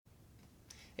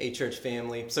Hey, church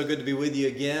family. So good to be with you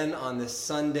again on this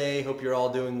Sunday. Hope you're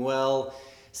all doing well,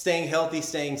 staying healthy,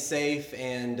 staying safe,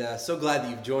 and so glad that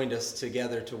you've joined us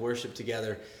together to worship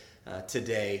together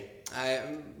today.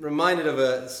 I'm reminded of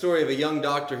a story of a young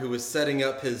doctor who was setting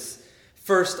up his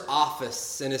first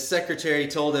office, and his secretary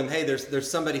told him, hey,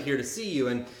 there's somebody here to see you.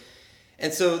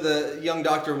 And so the young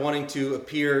doctor, wanting to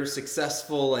appear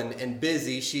successful and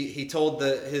busy, he told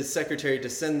his secretary to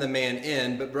send the man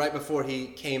in. But right before the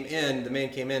man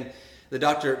came in, the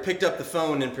doctor picked up the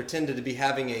phone and pretended to be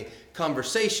having a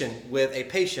conversation with a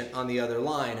patient on the other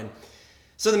line. And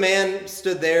so the man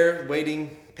stood there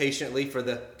waiting patiently for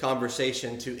the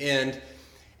conversation to end.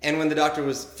 And when the doctor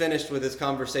was finished with his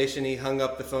conversation, he hung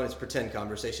up the phone. It's a pretend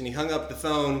conversation. He hung up the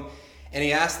phone and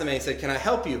he asked the man, he said, "Can I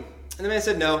help you?" And the man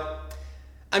said, "No.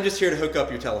 I'm just here to hook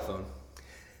up your telephone."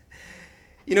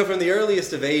 You know, from the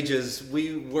earliest of ages,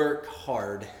 we work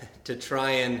hard to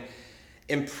try and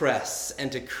impress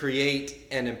and to create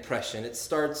an impression. It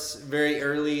starts very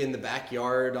early in the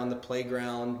backyard, on the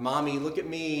playground. Mommy, look at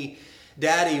me.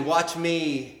 Daddy, watch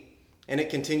me. And it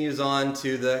continues on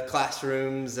to the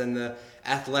classrooms and the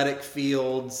athletic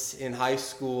fields in high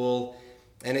school.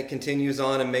 And it continues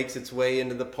on and makes its way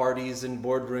into the parties and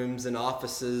boardrooms and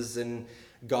offices and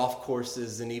golf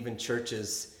courses and even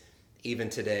churches even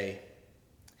today.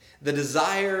 The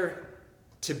desire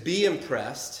to be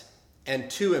impressed and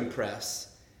to impress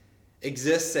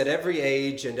exists at every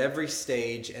age and every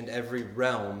stage and every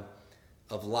realm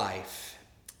of life.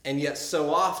 And yet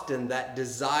so often that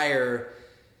desire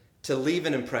to leave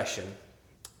an impression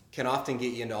can often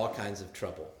get you into all kinds of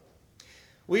trouble.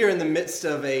 We are in the midst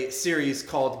of a series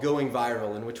called Going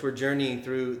Viral, in which we're journeying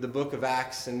through the book of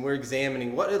Acts, and we're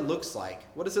examining what it looks like.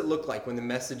 What does it look like when the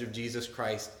message of Jesus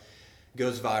Christ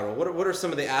goes viral? What are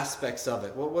some of the aspects of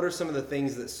it? What are some of the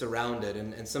things that surround it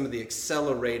and some of the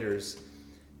accelerators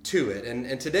to it?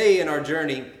 And today in our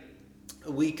journey,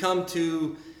 we come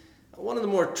to one of the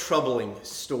more troubling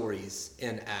stories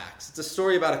in Acts. It's a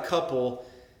story about a couple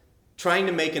trying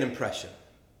to make an impression.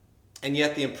 And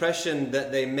yet the impression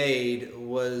that they made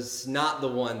was not the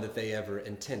one that they ever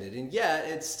intended. And yet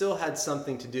it still had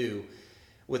something to do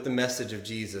with the message of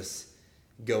Jesus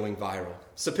going viral.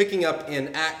 So picking up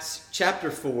in Acts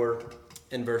chapter 4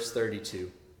 and verse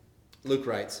 32, Luke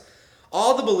writes,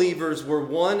 "All the believers were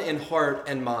one in heart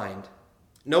and mind.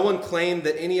 No one claimed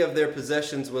that any of their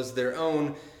possessions was their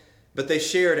own, but they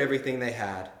shared everything they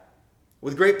had.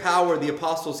 With great power, the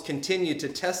apostles continued to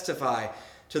testify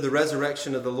to the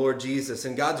resurrection of the Lord Jesus,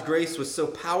 and God's grace was so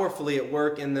powerfully at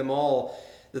work in them all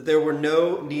that there were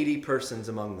no needy persons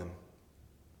among them.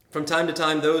 From time to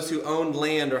time, those who owned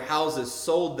land or houses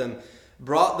sold them,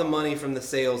 brought the money from the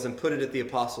sales, and put it at the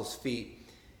apostles' feet,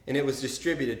 and it was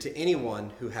distributed to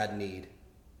anyone who had need.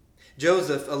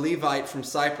 Joseph, a Levite from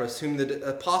Cyprus, whom the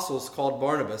apostles called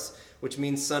Barnabas, which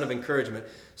means son of encouragement,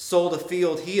 sold a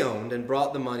field he owned and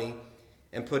brought the money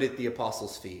and put it at the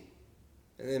apostles' feet."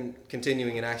 And then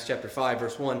continuing in Acts chapter 5,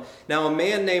 verse 1, "Now a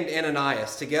man named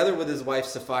Ananias, together with his wife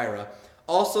Sapphira,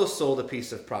 also sold a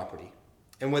piece of property.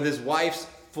 And with his wife's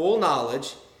full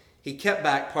knowledge, he kept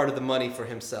back part of the money for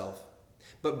himself,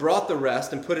 but brought the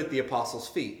rest and put it at the apostles'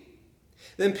 feet.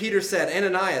 Then Peter said,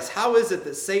 'Ananias, how is it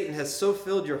that Satan has so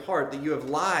filled your heart that you have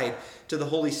lied to the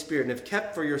Holy Spirit and have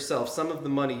kept for yourself some of the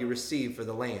money you received for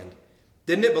the land?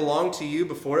 Didn't it belong to you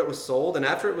before it was sold? And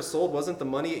after it was sold, wasn't the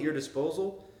money at your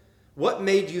disposal? What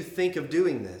made you think of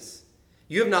doing this?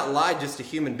 You have not lied just to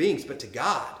human beings, but to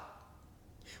God.'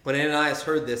 When Ananias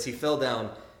heard this, he fell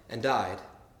down and died.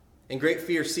 And great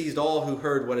fear seized all who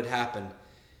heard what had happened.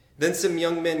 Then some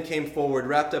young men came forward,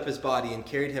 wrapped up his body, and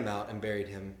carried him out and buried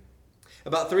him.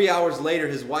 About 3 hours later,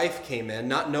 his wife came in,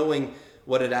 not knowing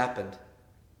what had happened.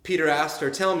 Peter asked her,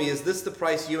 'Tell me, is this the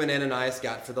price you and Ananias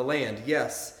got for the land?'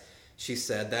 'Yes,' she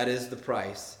said, 'that is the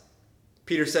price.'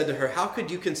 Peter said to her, 'How could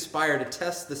you conspire to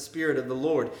test the Spirit of the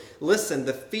Lord? Listen,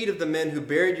 the feet of the men who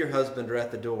buried your husband are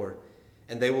at the door,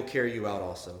 and they will carry you out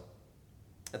also.'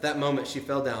 At that moment she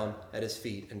fell down at his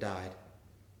feet and died.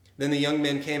 Then the young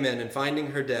men came in, and finding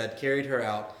her dead, carried her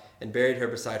out and buried her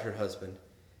beside her husband.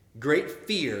 Great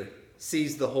fear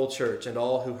seized the whole church and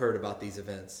all who heard about these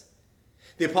events.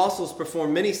 The apostles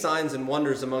performed many signs and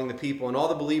wonders among the people, and all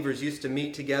the believers used to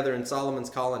meet together in Solomon's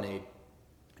colonnade.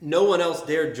 No one else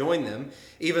dared join them,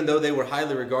 even though they were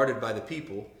highly regarded by the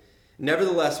people.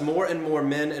 Nevertheless, more and more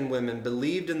men and women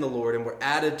believed in the Lord and were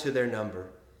added to their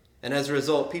number. And as a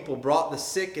result, people brought the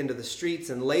sick into the streets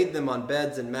and laid them on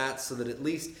beds and mats so that at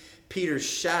least Peter's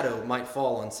shadow might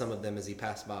fall on some of them as he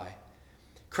passed by.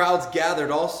 Crowds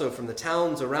gathered also from the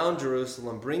towns around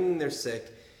Jerusalem, bringing their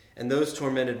sick and those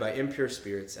tormented by impure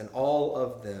spirits, and all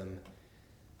of them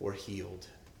were healed."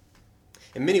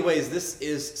 In many ways, this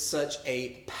is such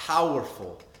a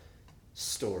powerful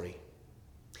story.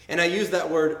 And I use that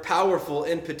word powerful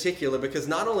in particular because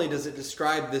not only does it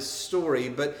describe this story,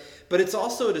 but it's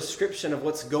also a description of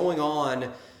what's going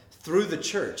on through the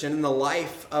church and in the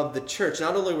life of the church.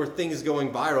 Not only were things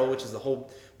going viral, which is the whole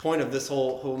point of this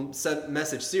whole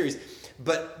message series,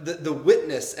 but the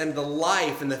witness and the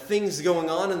life and the things going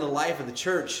on in the life of the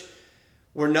church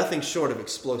were nothing short of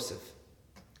explosive,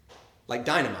 like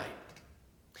dynamite.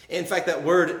 In fact, that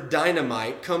word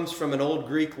dynamite comes from an old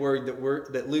Greek word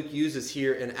that Luke uses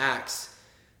here in Acts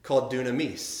called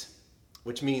dunamis,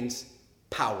 which means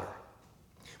power.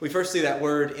 We first see that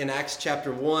word in Acts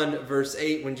chapter 1, verse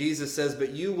 8, when Jesus says, "But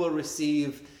you will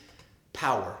receive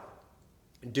power,"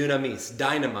 dunamis,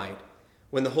 dynamite,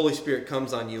 "when the Holy Spirit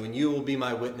comes on you, and you will be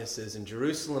my witnesses in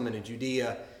Jerusalem and in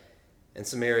Judea and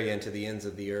Samaria and to the ends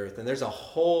of the earth." And there's a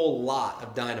whole lot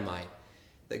of dynamite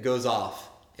that goes off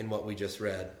in what we just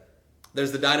read.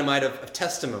 There's the dynamite of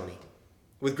testimony.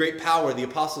 With great power, the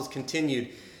apostles continued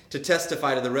to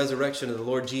testify to the resurrection of the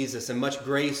Lord Jesus, and much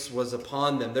grace was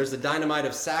upon them. There's the dynamite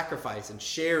of sacrifice and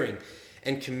sharing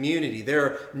and community. There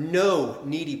are no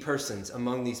needy persons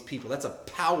among these people. That's a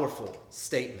powerful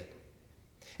statement.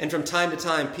 And from time to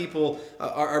time, people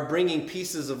are bringing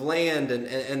pieces of land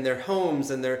and their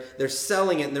homes, and they're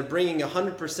selling it, and they're bringing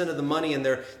 100% of the money, and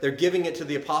they're giving it to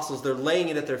the apostles. They're laying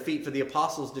it at their feet for the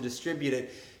apostles to distribute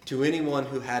it to anyone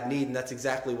who had need, and that's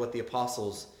exactly what the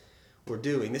apostles were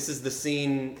doing. This is the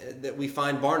scene that we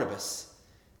find Barnabas,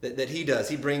 that he does.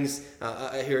 He brings,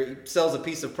 he sells a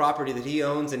piece of property that he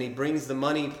owns, and he brings the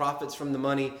money, profits from the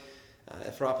money,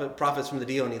 profits from the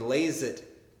deal, and he lays it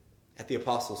at the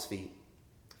apostles' feet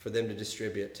for them to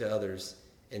distribute to others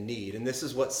in need. And this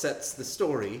is what sets the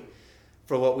story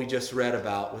for what we just read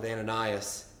about with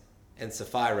Ananias and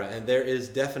Sapphira. And there is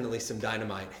definitely some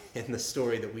dynamite in the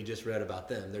story that we just read about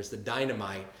them. There's the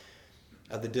dynamite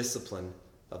of the discipline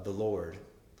of the Lord.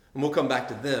 And we'll come back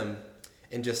to them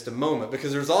in just a moment,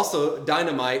 because there's also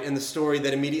dynamite in the story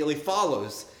that immediately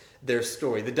follows their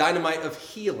story, the dynamite of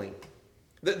healing.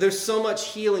 There's so much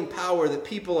healing power that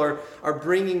people are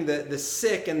bringing the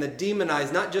sick and the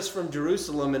demonized, not just from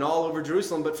Jerusalem and all over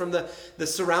Jerusalem, but from the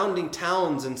surrounding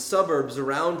towns and suburbs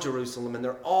around Jerusalem, and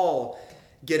they're all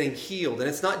getting healed. And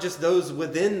it's not just those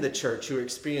within the church who are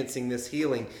experiencing this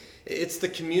healing. It's the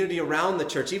community around the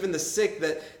church, even the sick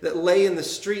that lay in the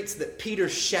streets that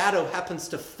Peter's shadow happens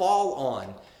to fall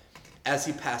on as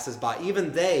he passes by.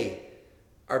 Even they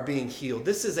are being healed.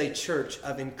 This is a church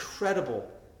of incredible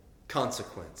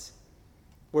consequence,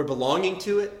 where belonging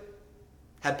to it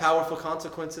had powerful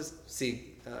consequences.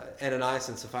 See Ananias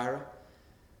and Sapphira.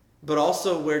 But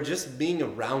also where just being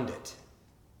around it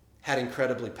had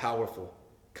incredibly powerful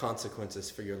consequences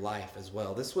for your life as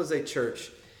well. This was a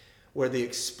church where the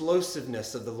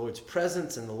explosiveness of the Lord's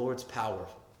presence and the Lord's power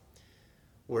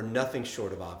were nothing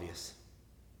short of obvious.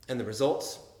 And the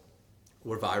results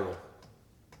were viral.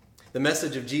 The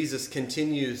message of Jesus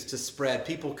continues to spread.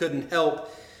 People couldn't help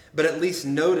but at least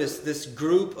notice this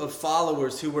group of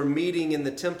followers who were meeting in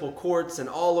the temple courts and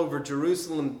all over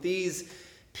Jerusalem. These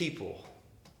people,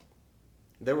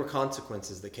 there were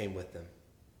consequences that came with them.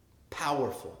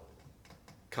 Powerful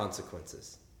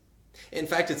consequences. In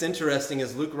fact, it's interesting,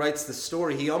 as Luke writes the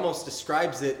story, he almost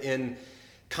describes it in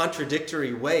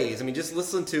contradictory ways. I mean, just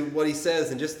listen to what he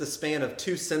says in just the span of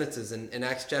 2 sentences in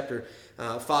Acts chapter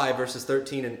 5, verses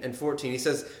 13 and 14. He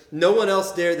says, "No one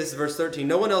else dared," this is verse 13,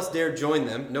 "no one else dared join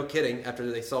them," no kidding, after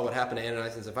they saw what happened to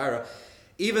Ananias and Sapphira,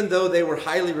 "even though they were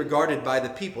highly regarded by the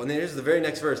people." And then here's the very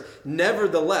next verse.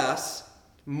 "Nevertheless,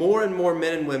 more and more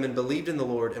men and women believed in the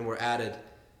Lord and were added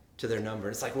to their number."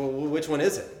 It's like, well, which one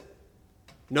is it?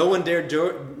 No one dared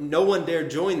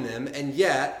join them, and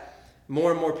yet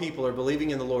more and more people are believing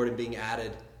in the Lord and being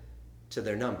added to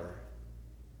their number.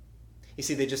 You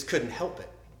see, they just couldn't help it.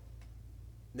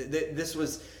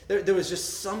 There was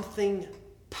just something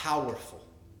powerful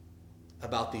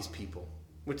about these people,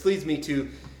 which leads me to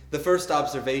the first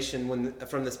observation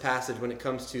from this passage when it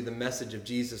comes to the message of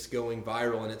Jesus going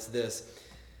viral, and it's this: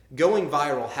 going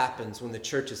viral happens when the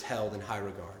church is held in high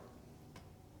regard.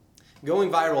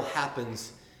 Going viral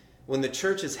happens when the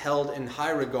church is held in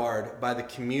high regard by the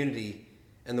community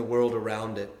and the world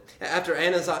around it. After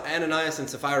Ananias and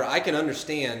Sapphira, I can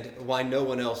understand why no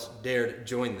one else dared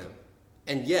join them.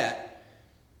 And yet,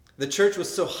 the church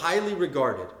was so highly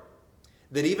regarded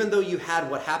that even though you had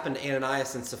what happened to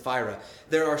Ananias and Sapphira,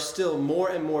 there are still more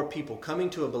and more people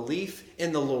coming to a belief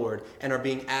in the Lord and are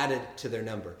being added to their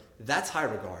number. That's high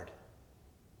regard.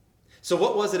 So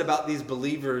what was it about these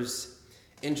believers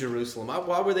in Jerusalem?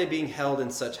 Why were they being held in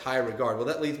such high regard? Well,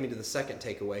 that leads me to the second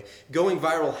takeaway. Going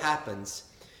viral happens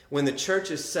when the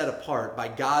church is set apart by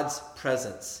God's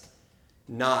presence,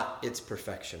 not its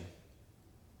perfection.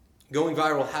 Going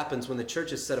viral happens when the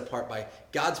church is set apart by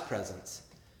God's presence,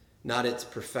 not its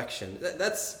perfection.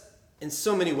 That's, in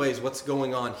so many ways, what's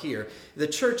going on here. The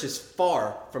church is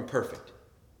far from perfect.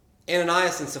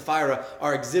 Ananias and Sapphira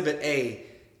are exhibit A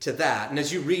to that. And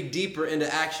as you read deeper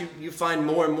into Acts, you find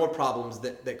more and more problems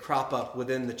that crop up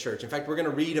within the church. In fact, we're going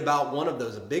to read about one of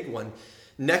those, a big one,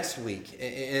 next week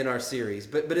in our series.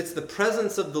 But it's the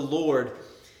presence of the Lord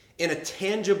in a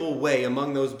tangible way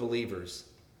among those believers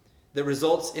that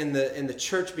results in the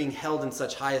church being held in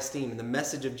such high esteem and the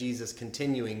message of Jesus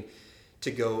continuing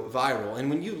to go viral. And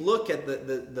when you look at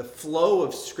the flow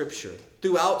of Scripture,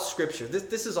 throughout Scripture,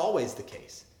 this is always the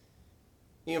case.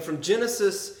 From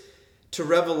Genesis to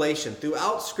Revelation,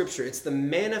 throughout Scripture, it's the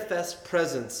manifest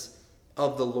presence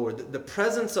of the Lord, the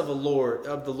presence of the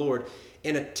Lord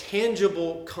in a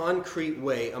tangible, concrete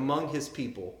way among His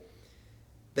people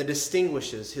that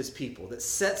distinguishes His people, that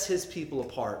sets His people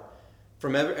apart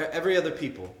from every other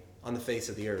people on the face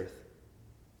of the earth.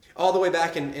 All the way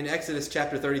back in Exodus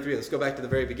chapter 33, let's go back to the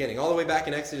very beginning. All the way back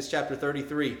in Exodus chapter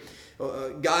 33,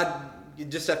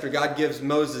 just after God gives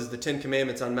Moses the Ten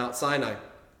Commandments on Mount Sinai,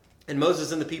 and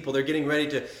Moses and the people, they're getting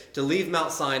ready to leave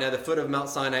Mount Sinai, the foot of Mount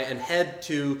Sinai, and head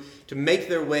to make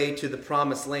their way to the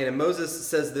promised land. And Moses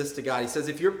says this to God. He says,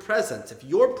 if your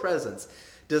presence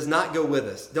does not go with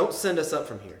us, don't send us up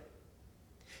from here.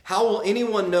 How will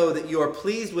anyone know that you are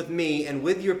pleased with me and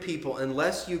with your people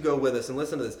unless you go with us? And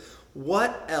listen to this.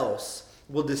 What else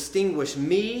will distinguish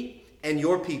me and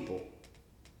your people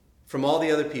from all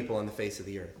the other people on the face of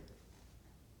the earth?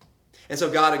 And so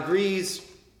God agrees,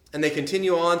 and they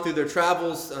continue on through their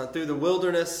travels through the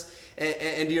wilderness.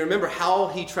 And do you remember how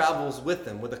He travels with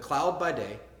them? With a cloud by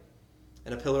day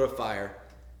and a pillar of fire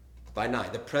by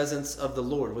night. The presence of the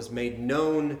Lord was made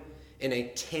known in a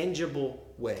tangible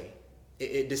way.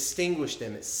 It distinguished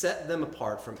them. It set them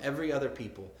apart from every other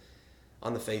people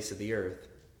on the face of the earth.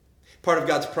 Part of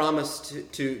God's promise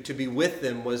to be with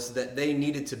them was that they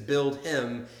needed to build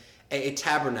Him a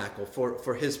tabernacle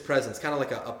for His presence, kind of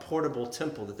like a portable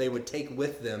temple that they would take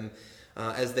with them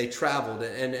as they traveled.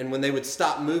 And when they would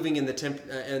stop moving in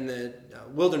the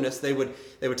wilderness, they would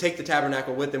take the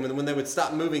tabernacle with them. And when they would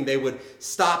stop moving, they would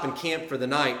stop and camp for the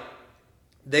night.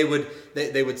 They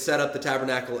would set up the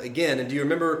tabernacle again. And do you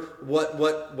remember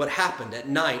what happened at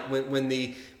night when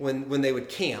they would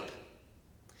camp?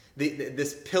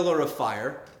 This pillar of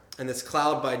fire and this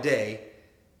cloud by day,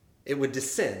 it would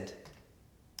descend.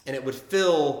 And it would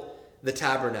fill the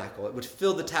tabernacle. It would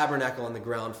fill the tabernacle on the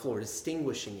ground floor,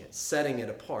 distinguishing it, setting it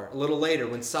apart. A little later,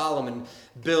 when Solomon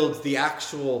builds the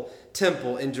actual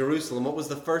temple in Jerusalem, what was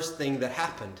the first thing that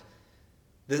happened?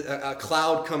 A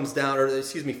cloud comes down,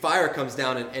 fire comes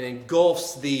down and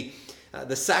engulfs the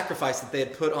sacrifice that they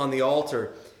had put on the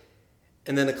altar.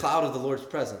 And then the cloud of the Lord's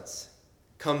presence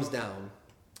comes down.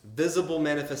 Visible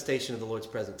manifestation of the Lord's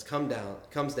presence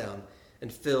comes down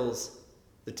and fills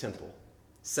the temple,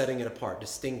 setting it apart,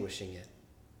 distinguishing it.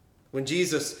 When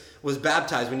Jesus was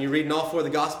baptized, when you read in all four of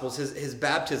the Gospels, his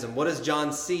baptism, what does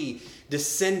John see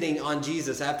descending on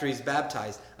Jesus after he's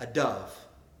baptized? A dove.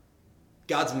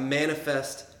 God's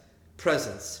manifest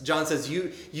presence. John says,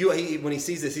 when he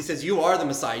sees this, he says, you are the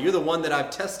Messiah. You're the one that I've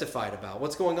testified about.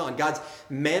 What's going on? God's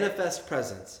manifest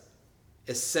presence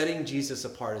is setting Jesus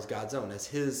apart as God's own, as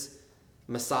His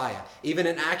Messiah. Even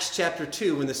in Acts chapter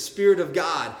 2, when the Spirit of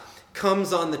God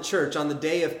comes on the church on the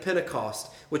day of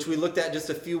Pentecost, which we looked at just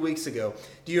a few weeks ago.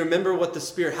 Do you remember what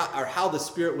how the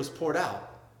Spirit was poured out?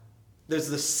 There's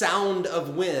the sound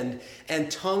of wind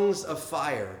and tongues of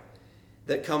fire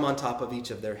that come on top of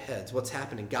each of their heads. What's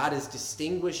happening? God is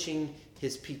distinguishing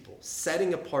His people,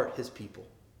 setting apart His people.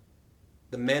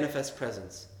 The manifest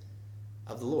presence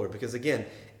of the Lord. Because again,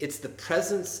 it's the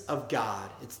presence of God,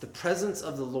 it's the presence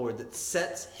of the Lord that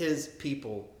sets His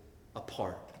people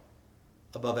apart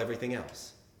above everything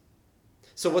else.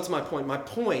 So what's my point? My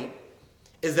point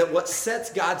is that what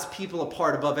sets God's people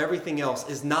apart above everything else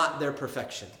is not their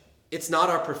perfection. It's not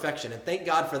our perfection. And thank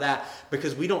God for that,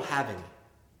 because we don't have any.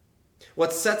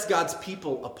 What sets God's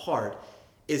people apart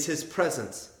is His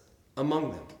presence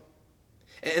among them.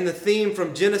 And the theme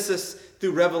from Genesis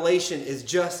through Revelation is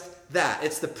just that.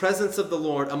 It's the presence of the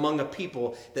Lord among a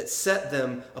people that set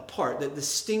them apart, that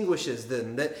distinguishes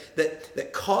them,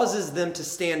 that causes them to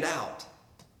stand out.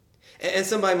 And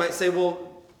somebody might say,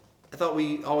 well, I thought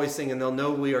we always sing, and they'll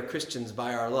know we are Christians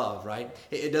by our love, right?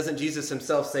 It doesn't Jesus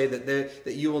himself say that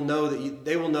they will know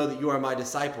that you are my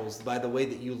disciples by the way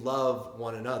that you love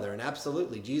one another? And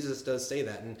absolutely, Jesus does say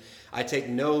that, and I take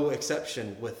no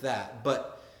exception with that.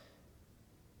 But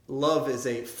love is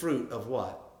a fruit of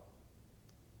what?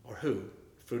 Or who?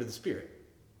 Fruit of the Spirit.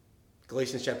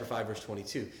 Galatians chapter 5, verse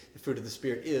 22. The fruit of the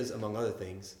Spirit is, among other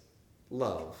things,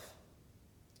 love.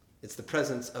 It's the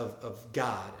presence of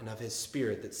God and of his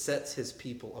Spirit that sets his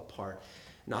people apart,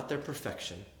 not their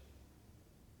perfection,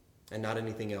 and not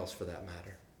anything else for that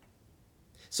matter.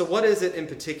 So what is it in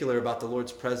particular about the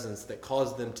Lord's presence that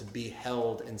caused them to be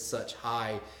held in such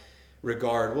high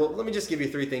regard? Well, let me just give you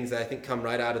three things that I think come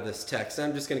right out of this text.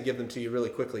 I'm just going to give them to you really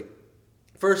quickly.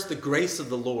 First, the grace of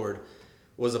the Lord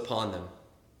was upon them.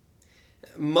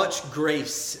 Much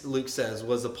grace, Luke says,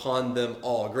 was upon them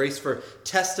all. Grace for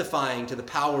testifying to the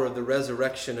power of the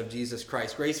resurrection of Jesus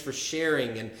Christ. Grace for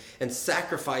sharing and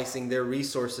sacrificing their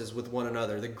resources with one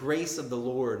another. The grace of the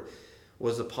Lord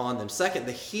was upon them. Second,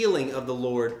 the healing of the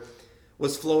Lord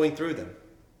was flowing through them.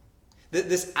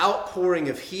 This outpouring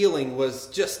of healing was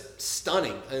just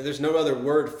stunning. There's no other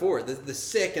word for it. The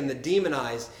sick and the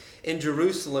demonized in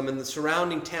Jerusalem and the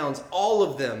surrounding towns, all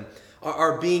of them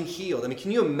are being healed. I mean, can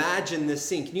you imagine this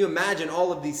scene? Can you imagine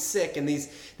all of these sick and these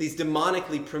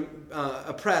demonically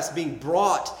oppressed being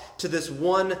brought to this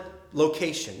one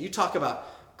location? You talk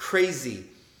about crazy,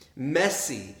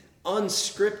 messy,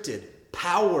 unscripted,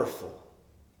 powerful.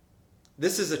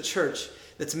 This is a church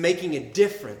that's making a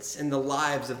difference in the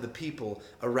lives of the people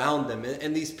around them.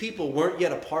 And these people weren't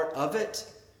yet a part of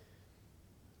it,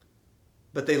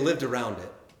 but they lived around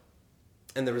it.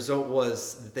 And the result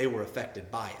was that they were affected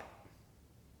by it.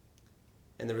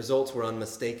 And the results were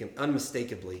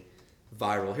unmistakably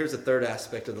viral. Here's a third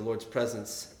aspect of the Lord's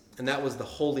presence, and that was the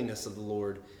holiness of the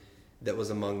Lord that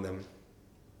was among them.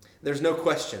 There's no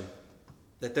question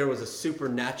that there was a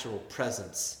supernatural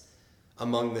presence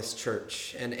among this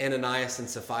church, and Ananias and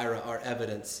Sapphira are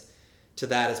evidence to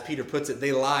that. As Peter puts it,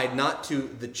 they lied not to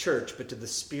the church, but to the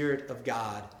Spirit of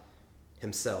God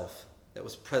himself that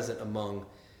was present among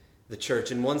the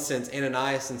church. In one sense,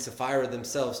 Ananias and Sapphira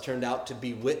themselves turned out to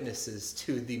be witnesses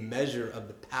to the measure of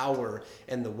the power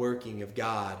and the working of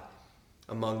God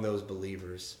among those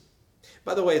believers.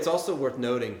 By the way, it's also worth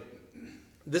noting,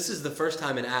 this is the first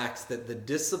time in Acts that the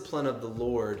discipline of the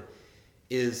Lord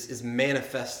is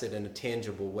manifested in a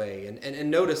tangible way. And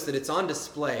notice that it's on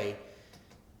display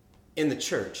in the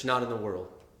church, not in the world.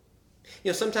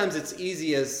 You know, sometimes it's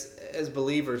easy as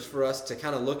believers for us to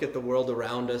kind of look at the world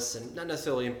around us, and not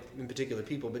necessarily in particular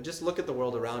people, but just look at the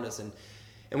world around us, and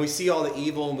we see all the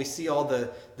evil, and we see all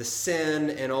the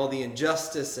sin and all the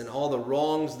injustice and all the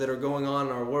wrongs that are going on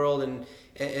in our world,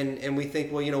 and we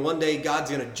think, well, you know, one day God's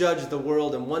going to judge the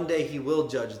world, and one day he will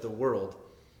judge the world.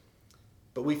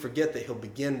 But we forget that he'll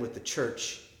begin with the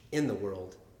church in the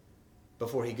world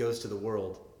before he goes to the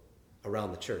world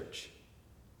around the church.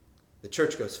 The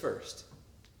church goes first.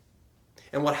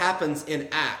 And what happens in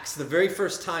Acts, the very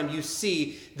first time you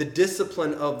see the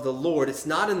discipline of the Lord, it's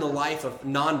not in the life of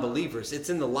non-believers, it's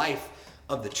in the life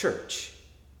of the church,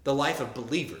 the life of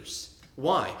believers.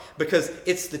 Why? Because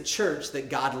it's the church that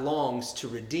God longs to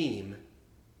redeem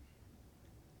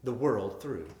the world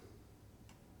through.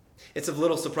 It's of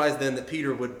little surprise then that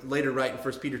Peter would later write in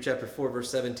 1 Peter chapter 4,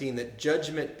 verse 17, that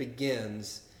judgment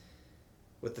begins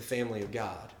with the family of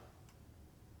God.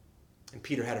 And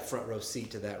Peter had a front row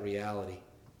seat to that reality.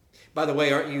 By the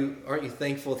way, aren't you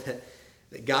thankful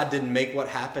that God didn't make what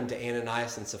happened to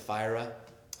Ananias and Sapphira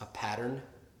a pattern?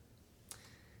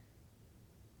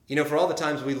 You know, for all the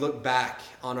times we look back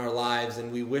on our lives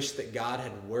and we wish that God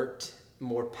had worked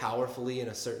more powerfully in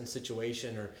a certain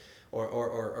situation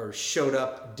or showed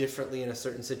up differently in a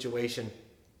certain situation,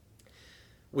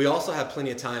 we also have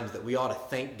plenty of times that we ought to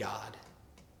thank God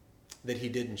that he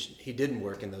didn't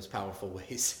work in those powerful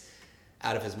ways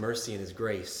out of his mercy and his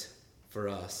grace for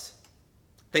us.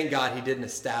 Thank God he didn't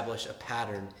establish a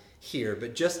pattern here,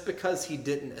 but just because he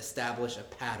didn't establish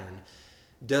a pattern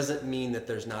doesn't mean that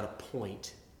there's not a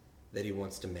point that he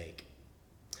wants to make.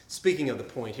 Speaking of the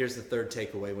point, here's the third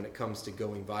takeaway when it comes to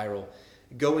going viral.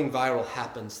 Going viral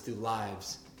happens through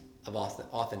lives of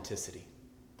authenticity.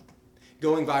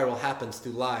 Going viral happens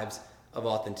through lives of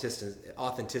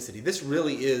authenticity. This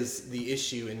really is the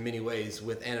issue in many ways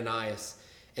with Ananias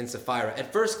and Sapphira.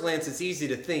 At first glance, it's easy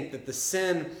to think that the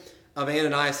sin of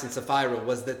Ananias and Sapphira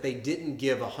was that they didn't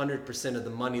give 100% of the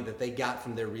money that they got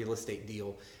from their real estate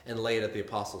deal and lay it at the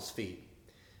apostles' feet.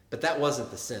 But that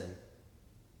wasn't the sin.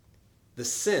 The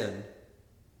sin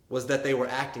was that they were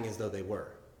acting as though they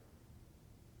were.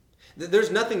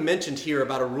 There's nothing mentioned here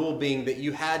about a rule being that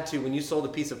you had to, when you sold a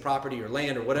piece of property or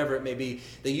land or whatever it may be,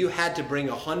 that you had to bring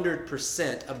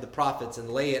 100% of the profits and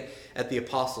lay it at the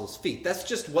apostles' feet. That's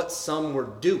just what some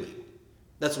were doing.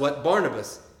 That's what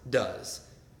Barnabas does.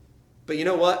 But you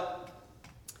know what?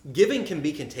 Giving can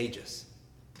be contagious.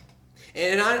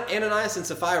 And Ananias and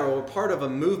Sapphira were part of a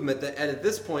movement that at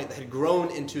this point had grown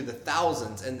into the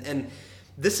thousands. And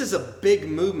this is a big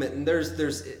movement, and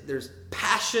there's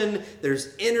passion,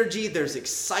 there's energy, there's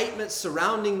excitement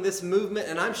surrounding this movement.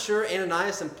 And I'm sure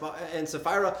Ananias and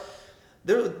Sapphira,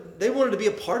 they wanted to be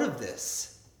a part of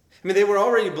this. I mean, they were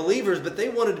already believers, but they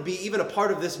wanted to be even a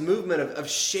part of this movement of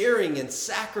sharing and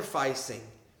sacrificing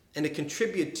and to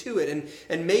contribute to it.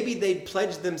 And maybe they'd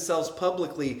pledged themselves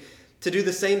publicly to do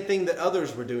the same thing that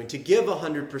others were doing, to give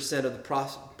 100% of the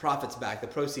profits back, the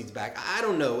proceeds back. I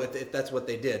don't know if that's what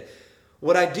they did.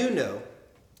 What I do know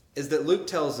is that Luke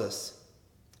tells us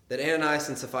that Ananias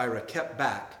and Sapphira kept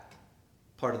back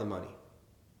part of the money.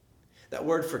 That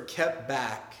word for kept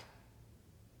back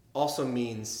also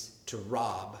means to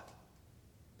rob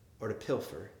or to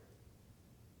pilfer.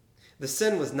 The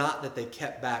sin was not that they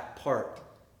kept back part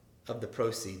of the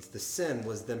proceeds. The sin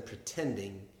was them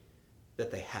pretending that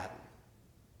they hadn't.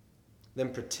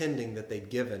 Them pretending that they'd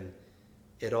given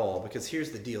it all. Because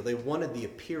here's the deal. They wanted the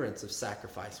appearance of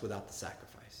sacrifice without the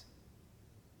sacrifice.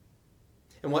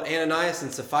 And what Ananias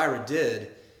and Sapphira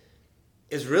did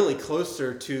is really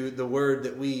closer to the word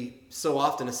that we so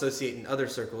often associate in other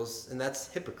circles, and that's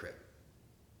hypocrite.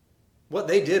 What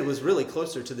they did was really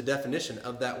closer to the definition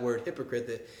of that word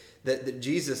hypocrite that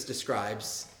Jesus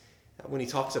describes when he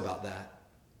talks about that.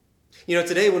 You know,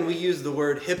 today when we use the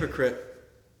word hypocrite,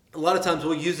 a lot of times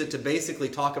we'll use it to basically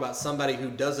talk about somebody who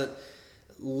doesn't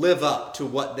live up to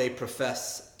what they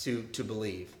profess to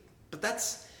believe. But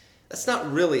that's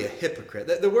not really a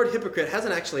hypocrite. The word hypocrite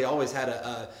hasn't actually always had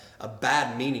a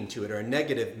bad meaning to it or a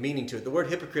negative meaning to it. The word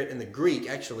hypocrite in the Greek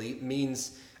actually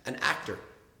means an actor.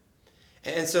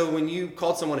 And so when you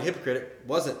called someone a hypocrite, it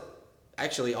wasn't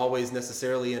actually always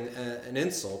necessarily an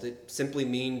insult. It simply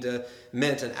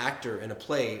meant an actor in a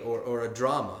play or a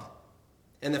drama.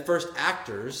 And the first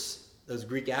actors, those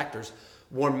Greek actors,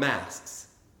 wore masks.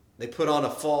 They put on a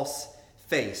false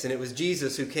face. And it was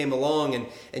Jesus who came along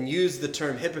and used the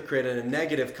term hypocrite in a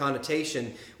negative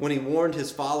connotation when he warned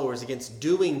his followers against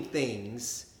doing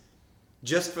things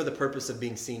just for the purpose of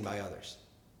being seen by others.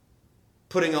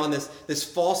 Putting on this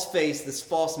false face, this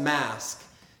false mask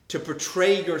to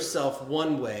portray yourself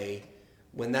one way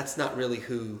when that's not really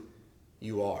who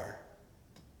you are.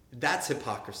 That's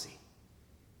hypocrisy.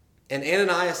 And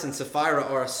Ananias and Sapphira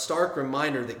are a stark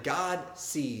reminder that God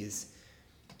sees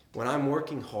when I'm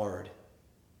working hard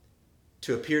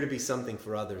to appear to be something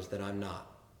for others that I'm not.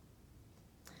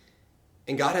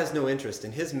 And God has no interest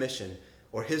in his mission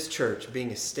or his church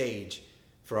being a stage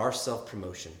for our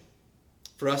self-promotion,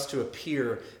 for us to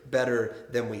appear better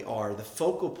than we are. The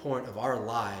focal point of our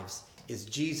lives is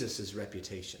Jesus'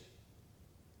 reputation,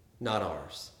 not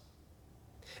ours.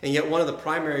 And yet one of the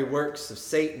primary works of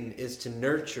Satan is to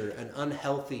nurture an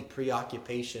unhealthy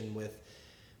preoccupation with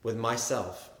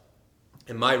myself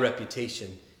and my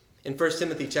reputation. In 1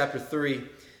 Timothy chapter 3,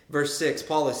 verse 6,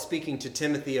 Paul is speaking to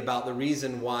Timothy about the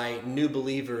reason why new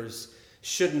believers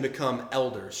shouldn't become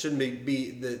elders, shouldn't be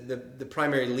the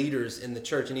primary leaders in the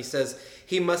church. And he says,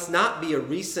 he must not be a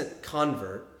recent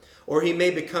convert, or he may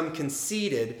become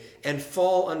conceited and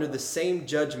fall under the same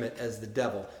judgment as the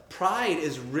devil. Pride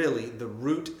is really the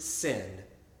root sin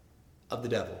of the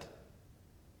devil.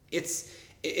 It's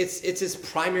his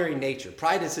primary nature.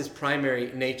 Pride is his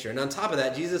primary nature. And on top of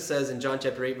that, Jesus says in John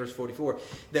chapter 8, verse 44,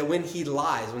 that when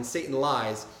Satan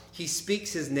lies, he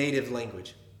speaks his native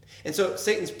language. And so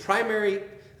Satan's primary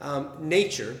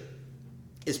nature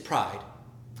is pride.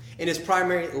 And his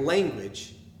primary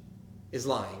language is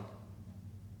lying.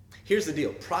 Here's the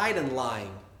deal. Pride and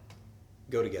lying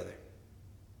go together.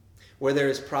 Where there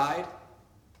is pride,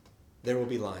 there will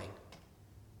be lying.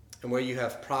 And where you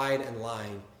have pride and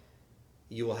lying,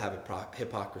 you will have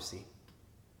hypocrisy.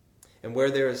 And where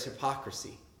there is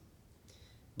hypocrisy,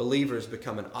 believers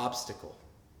become an obstacle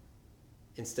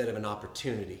instead of an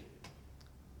opportunity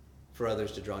for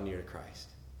others to draw near to Christ.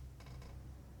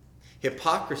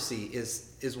 Hypocrisy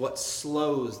is what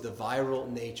slows the viral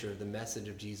nature of the message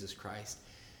of Jesus Christ.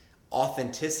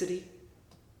 Authenticity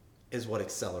is what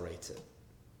accelerates it.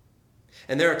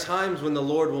 And there are times when the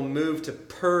Lord will move to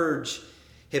purge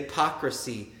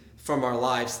hypocrisy from our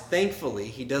lives. Thankfully,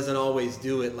 he doesn't always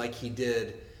do it like he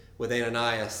did with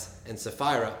Ananias and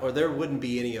Sapphira, or there wouldn't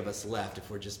be any of us left if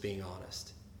we're just being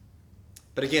honest.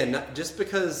 But again, just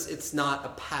because it's not a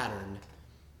pattern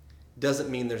doesn't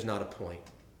mean there's not a point.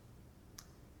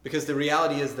 Because the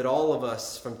reality is that all of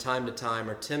us from time to time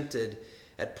are tempted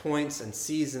at points and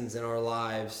seasons in our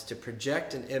lives to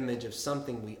project an image of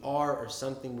something we are or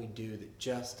something we do that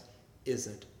just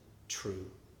isn't true.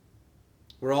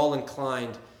 We're all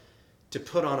inclined to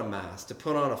put on a mask, to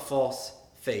put on a false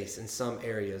face in some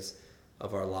areas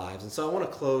of our lives. And so I want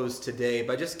to close today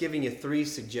by just giving you 3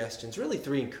 suggestions, really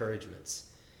 3 encouragements,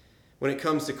 when it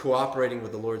comes to cooperating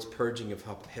with the Lord's purging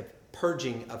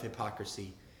of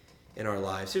hypocrisy in our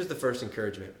lives. Here's the first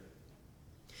encouragement.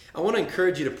 I want to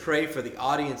encourage you to pray for the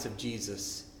audience of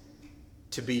Jesus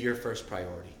to be your first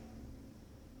priority.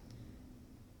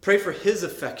 Pray for his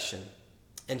affection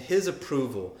and his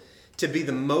approval to be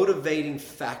the motivating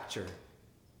factor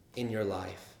in your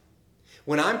life.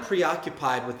 When I'm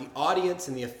preoccupied with the audience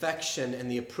and the affection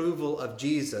and the approval of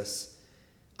Jesus,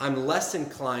 I'm less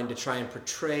inclined to try and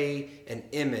portray an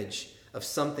image of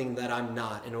something that I'm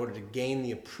not in order to gain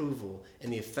the approval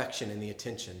and the affection and the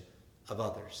attention of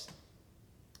others.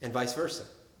 And vice versa.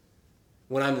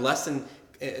 When I'm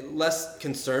less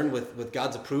concerned with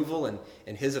God's approval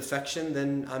and his affection,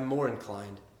 then I'm more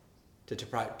inclined to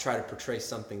try to portray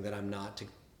something that I'm not,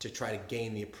 to try to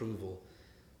gain the approval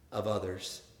of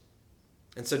others.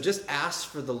 And so just ask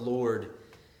for the Lord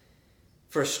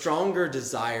for a stronger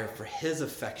desire for his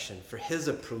affection, for his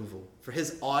approval, for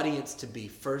his audience to be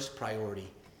first priority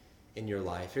in your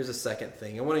life. Here's a second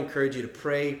thing. I want to encourage you to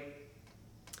pray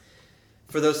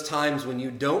for those times when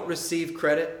you don't receive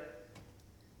credit,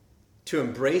 to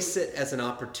embrace it as an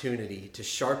opportunity to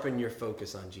sharpen your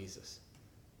focus on Jesus.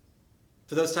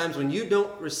 For those times when you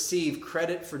don't receive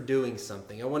credit for doing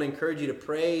something, I want to encourage you to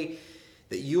pray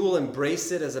that you will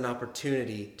embrace it as an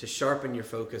opportunity to sharpen your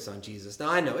focus on Jesus. Now,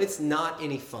 I know it's not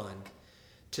any fun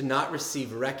to not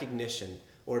receive recognition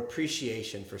or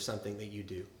appreciation for something that you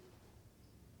do.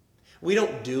 We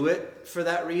don't do it for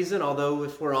that reason, although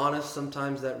if we're honest,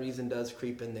 sometimes that reason does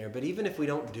creep in there. But even if we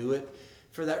don't do it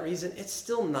for that reason, it's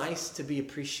still nice to be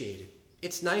appreciated.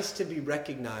 It's nice to be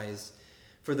recognized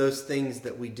for those things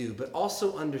that we do. But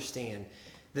also understand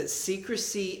that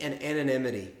secrecy and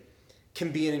anonymity can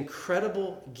be an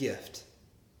incredible gift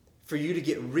for you to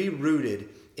get rerouted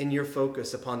in your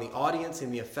focus upon the audience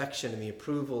and the affection and the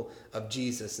approval of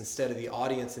Jesus instead of the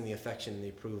audience and the affection and the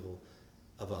approval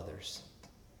of others.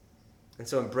 And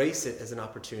so embrace it as an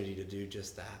opportunity to do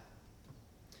just that.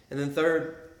 And then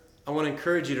third, I want to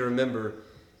encourage you to remember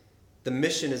the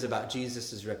mission is about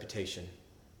Jesus' reputation,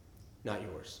 not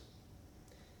yours.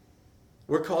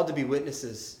 We're called to be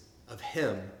witnesses of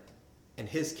him and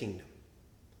his kingdom,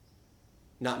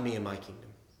 not me and my kingdom.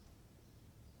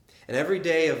 And every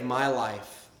day of my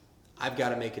life, I've got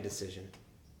to make a decision.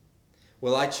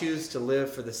 Will I choose to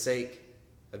live for the sake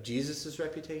of Jesus'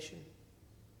 reputation?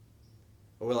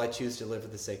 Or will I choose to live for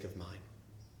the sake of mine?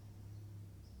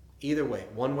 Either way,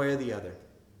 one way or the other,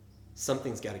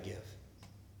 something's got to give.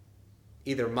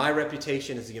 Either my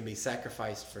reputation is going to be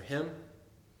sacrificed for him,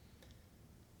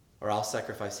 or I'll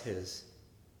sacrifice his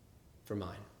for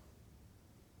mine.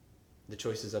 The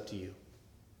choice is up to you.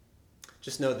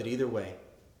 Just know that either way,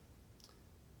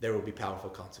 there will be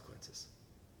powerful consequences.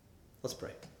 Let's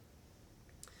pray.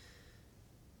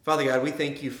 Father God, we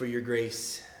thank you for your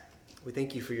grace. We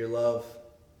thank you for your love.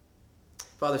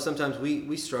 Father, sometimes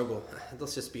we struggle.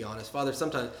 Let's just be honest. Father,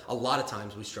 a lot of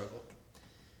times we struggle.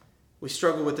 We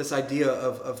struggle with this idea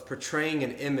of portraying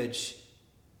an image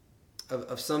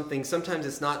of something. Sometimes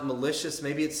it's not malicious.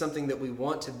 Maybe it's something that we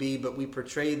want to be, but we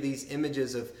portray these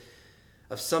images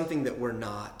of something that we're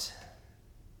not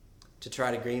to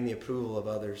try to gain the approval of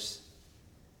others.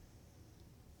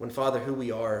 When, Father, who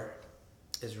we are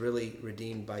is really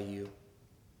redeemed by you.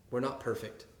 We're not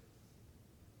perfect.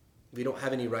 We don't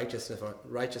have any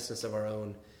righteousness of our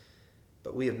own,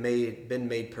 but we have been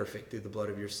made perfect through the blood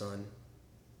of your Son.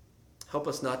 Help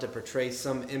us not to portray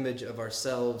some image of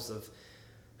ourselves, of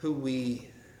who we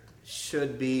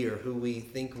should be or who we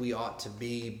think we ought to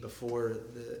be before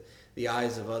the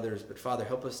eyes of others. But Father,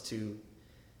 help us to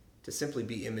simply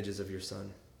be images of your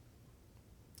Son.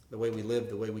 The way we live,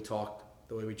 the way we talk,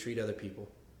 the way we treat other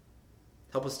people.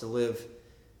 Help us to live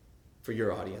for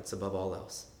your audience above all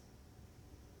else.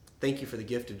 Thank you for the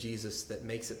gift of Jesus that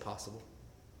makes it possible.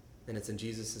 And it's in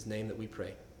Jesus' name that we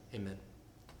pray. Amen.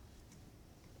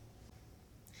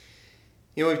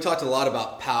 You know, we've talked a lot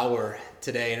about power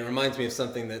today, and it reminds me of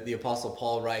something that the Apostle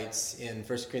Paul writes in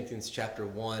 1 Corinthians chapter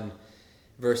 1,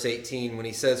 verse 18, when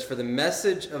he says, "For the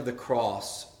message of the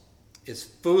cross is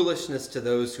foolishness to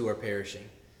those who are perishing,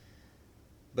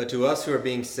 but to us who are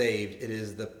being saved, it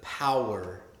is the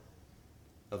power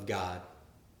of God."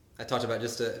 I talked about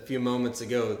just a few moments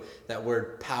ago that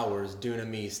word power is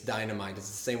dunamis, dynamite. It's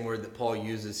the same word that Paul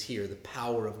uses here, the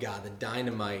power of God, the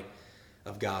dynamite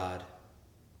of God.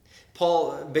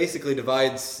 Paul basically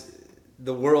divides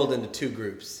the world into two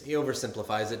groups. He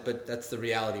oversimplifies it, but that's the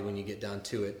reality when you get down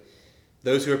to it.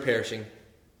 Those who are perishing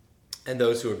and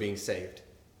those who are being saved.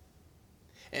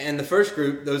 And the first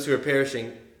group, those who are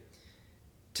perishing,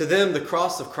 to them the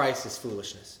cross of Christ is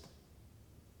foolishness.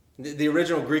 The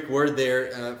original Greek word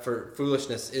there for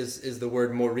foolishness is the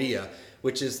word moria,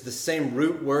 which is the same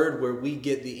root word where we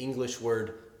get the English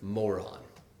word moron.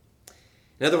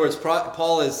 In other words,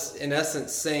 Paul is in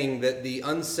essence saying that the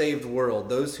unsaved world,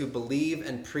 those who believe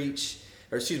and preach,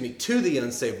 to the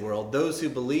unsaved world, those who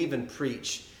believe and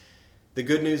preach the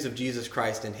good news of Jesus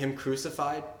Christ and Him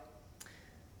crucified,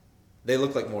 they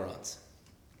look like morons.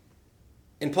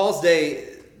 In Paul's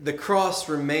day, the cross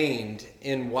remained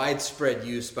in widespread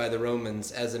use by the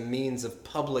Romans as a means of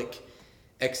public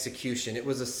execution. It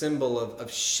was a symbol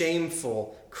of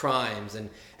shameful crimes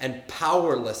and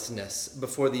powerlessness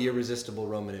before the irresistible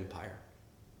Roman Empire.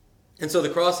 And so the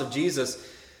cross of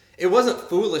Jesus, it wasn't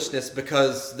foolishness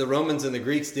because the Romans and the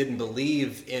Greeks didn't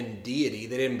believe in deity.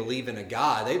 They didn't believe in a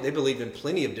God. They believed in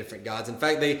plenty of different gods. In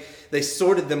fact, they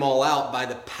sorted them all out by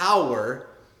the power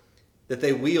that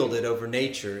they wielded over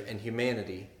nature and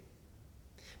humanity.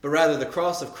 But rather, the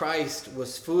cross of Christ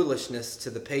was foolishness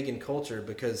to the pagan culture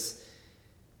because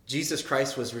Jesus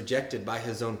Christ was rejected by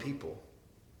His own people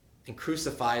and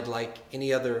crucified like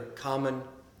any other common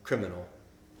criminal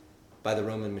by the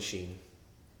Roman machine.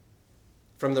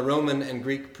 From the Roman and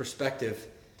Greek perspective,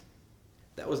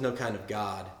 that was no kind of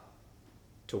God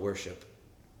to worship.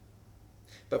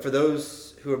 But for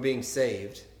those who are being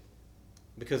saved,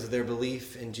 because of their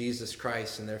belief in Jesus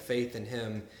Christ and their faith in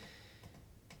Him,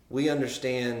 we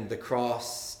understand the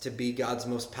cross to be God's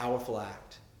most powerful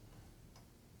act.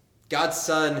 God's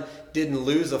Son didn't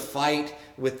lose a fight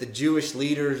with the Jewish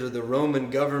leaders or the Roman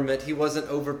government. He wasn't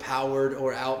overpowered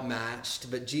or outmatched,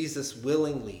 but Jesus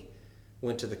willingly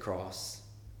went to the cross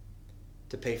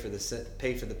to pay for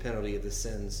the penalty of the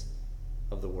sins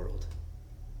of the world.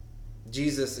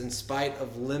 Jesus, in spite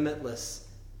of limitless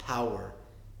power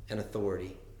and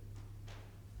authority,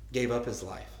 gave up His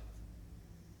life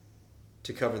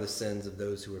to cover the sins of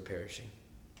those who were perishing.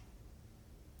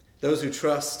 Those who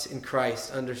trust in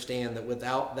Christ understand that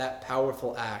without that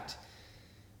powerful act,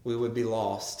 we would be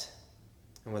lost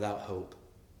and without hope.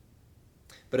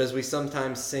 But as we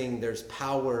sometimes sing, there's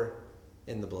power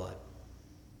in the blood.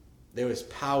 There is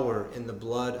power in the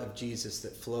blood of Jesus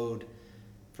that flowed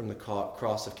from the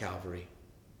cross of Calvary.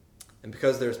 And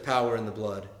because there's power in the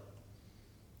blood,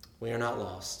 we are not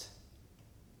lost,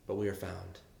 but we are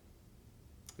found.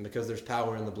 And because there's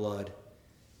power in the blood,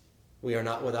 we are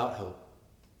not without hope,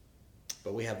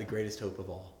 but we have the greatest hope of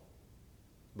all,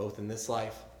 both in this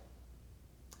life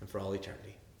and for all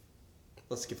eternity.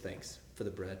 Let's give thanks for the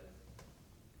bread.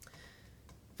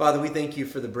 Father, we thank You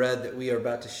for the bread that we are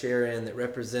about to share in that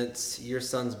represents Your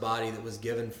Son's body that was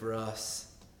given for us.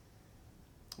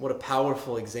 What a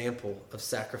powerful example of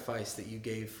sacrifice that You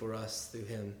gave for us through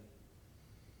Him.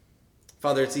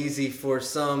 Father, it's easy for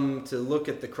some to look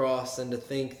at the cross and to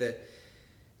think that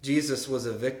Jesus was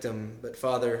a victim, but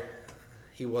Father,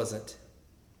 He wasn't.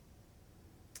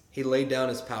 He laid down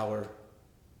His power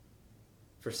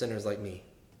for sinners like me.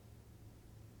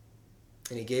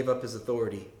 And He gave up His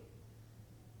authority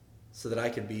so that I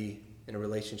could be in a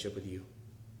relationship with You.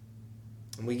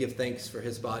 And we give thanks for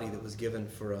His body that was given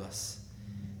for us,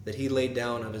 that He laid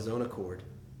down of His own accord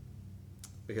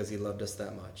because He loved us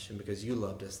that much and because You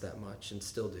loved us that much and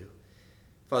still do.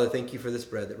 Father, thank You for this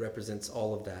bread that represents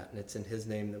all of that, and it's in His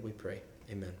name that we pray.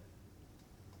 Amen.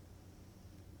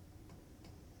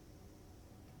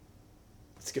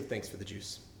 Let's give thanks for the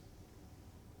juice.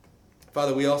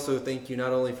 Father, we also thank You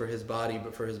not only for His body,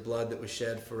 but for His blood that was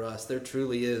shed for us. There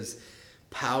truly is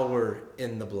power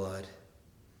in the blood.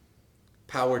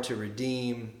 Power to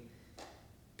redeem.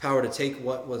 Power to take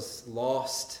what was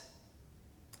lost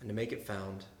and to make it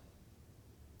found.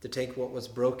 To take what was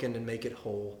broken and make it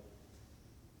whole.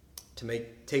 To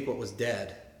take what was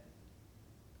dead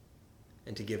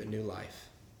and to give it new life.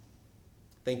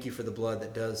 Thank You for the blood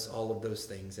that does all of those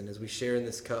things. And as we share in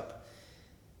this cup,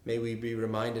 may we be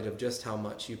reminded of just how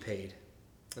much You paid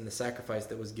and the sacrifice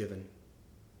that was given,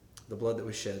 the blood that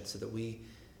was shed so that we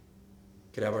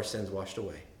could have our sins washed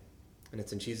away. And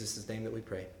it's in Jesus' name that we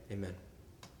pray. Amen.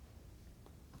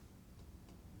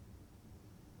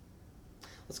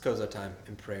 Let's close our time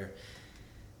in prayer.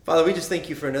 Father, we just thank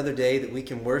You for another day that we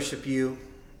can worship You.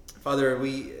 Father,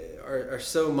 we are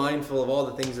so mindful of all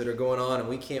the things that are going on, and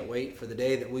we can't wait for the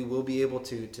day that we will be able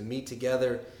to meet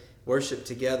together worship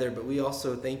together, but we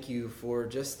also thank you for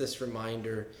just this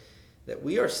reminder that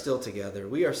we are still together.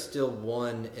 We are still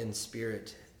one in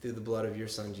spirit through the blood of your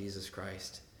Son, Jesus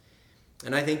Christ.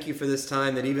 And I thank you for this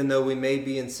time, that even though we may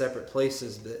be in separate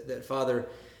places, that Father,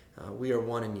 we are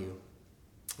one in you.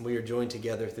 We are joined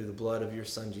together through the blood of your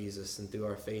Son, Jesus, and through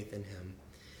our faith in him.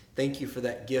 Thank you for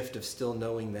that gift of still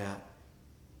knowing that.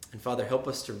 And Father, help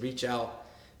us to reach out,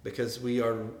 because we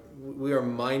are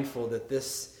mindful that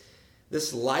this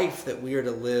life that we are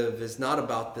to live is not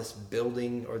about this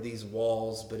building or these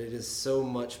walls, but it is so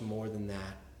much more than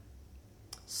that.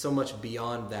 So much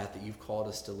beyond that you've called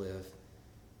us to live.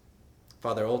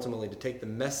 Father, ultimately to take the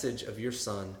message of your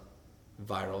Son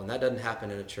viral. And that doesn't happen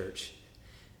in a church.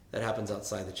 That happens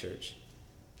outside the church.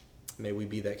 May we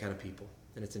be that kind of people.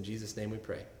 And it's in Jesus' name we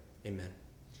pray. Amen.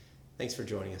 Thanks for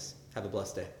joining us. Have a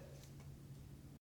blessed day.